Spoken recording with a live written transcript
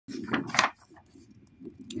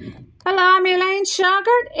Hello, I'm Elaine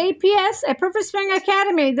Shauger, APS at Perfect Swing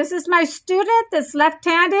Academy. This is my student that's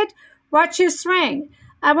left-handed. Watch your swing.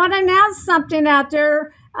 I want to announce something out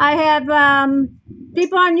there. I have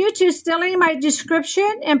people on YouTube stealing my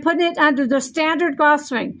description and putting it under the standard golf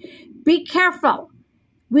swing. Be careful.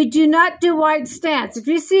 We do not do wide stance. If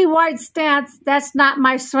you see wide stance, that's not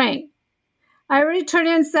my swing. I already turned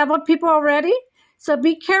in several people already, so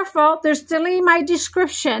be careful. They're stealing my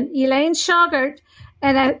description, Elaine Shauger.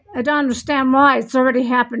 And I don't understand why. It's already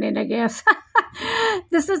happening, I guess.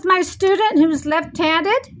 This is my student who's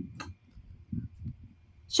left-handed.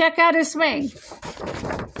 Check out his swing.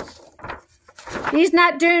 He's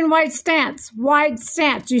not doing wide stance. Wide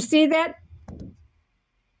stance. You see that?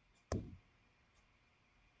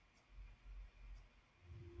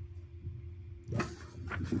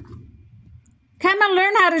 Come and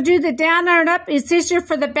learn how to do the down and up. It's easier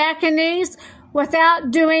for the back and knees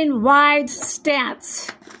without doing wide stance.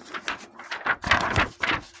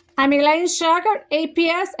 I'm Elaine Shauger,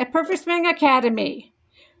 APS at Perfect Swing Academy.